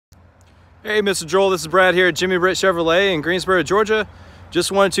Hey, Mr. Joel, this is Brad here at Jimmy Britt Chevrolet in Greensboro, Georgia.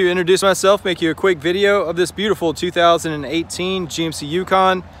 Just wanted to introduce myself, make you a quick video of this beautiful 2018 GMC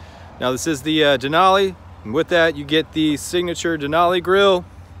Yukon. Now this is the Denali, and with that you get the signature Denali grille.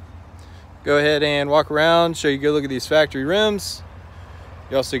 Go ahead and walk around, show you a good look at these factory rims.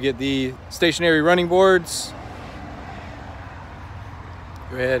 You also get the stationary running boards.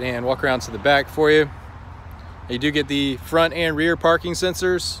 Go ahead and walk around to the back for you. You do get the front and rear parking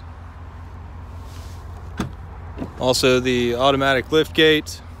sensors. Also the automatic lift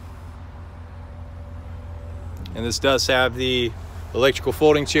gate. And this does have the electrical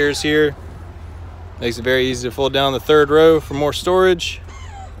folding chairs here. Makes it very easy to fold down the third row for more storage.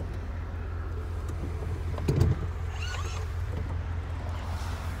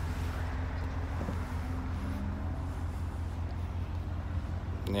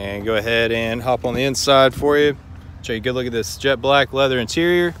 And go ahead and hop on the inside for you. Show you a good look at this jet black leather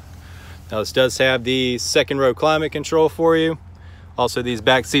interior. Now this does have the second row climate control for you. Also these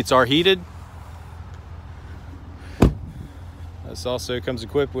back seats are heated. This also comes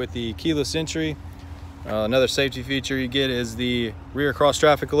equipped with the keyless entry. Another safety feature you get is the rear cross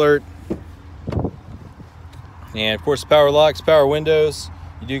traffic alert. And of course power locks, power windows.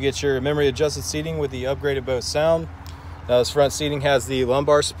 You do get your memory adjusted seating with the upgraded Bose sound. Now this front seating has the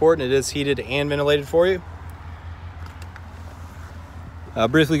lumbar support and it is heated and ventilated for you. I'll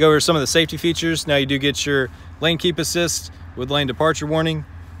briefly go over some of the safety features. Now you do get your lane keep assist with lane departure warning.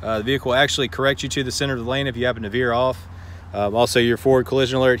 The vehicle will actually correct you to the center of the lane if you happen to veer off. Also your forward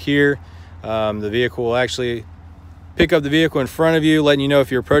collision alert here. The vehicle will actually pick up the vehicle in front of you, letting you know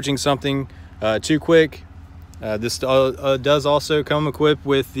if you're approaching something too quick. This does also come equipped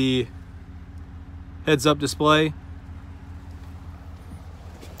with the heads-up display.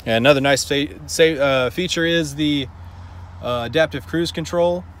 And another nice feature is the adaptive cruise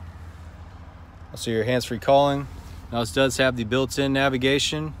control. Also your hands-free calling. Now this does have the built-in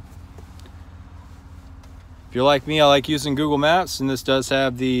navigation. If you're like me, I like using Google Maps, and this does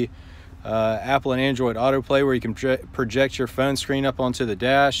have the Apple and Android autoplay where you can project your phone screen up onto the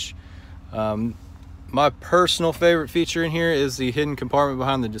dash. My personal favorite feature in here is the hidden compartment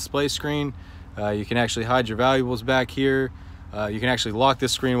behind the display screen. You can actually hide your valuables back here. You can actually lock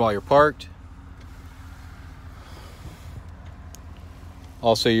this screen while you're parked.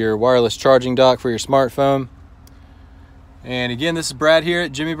 Also your wireless charging dock for your smartphone. And again, this is Brad here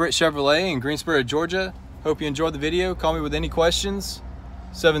at Jimmy Britt Chevrolet in Greensboro, Georgia. Hope you enjoyed the video. Call me with any questions.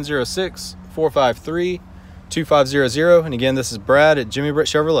 706-453-2500. And again, this is Brad at Jimmy Britt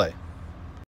Chevrolet.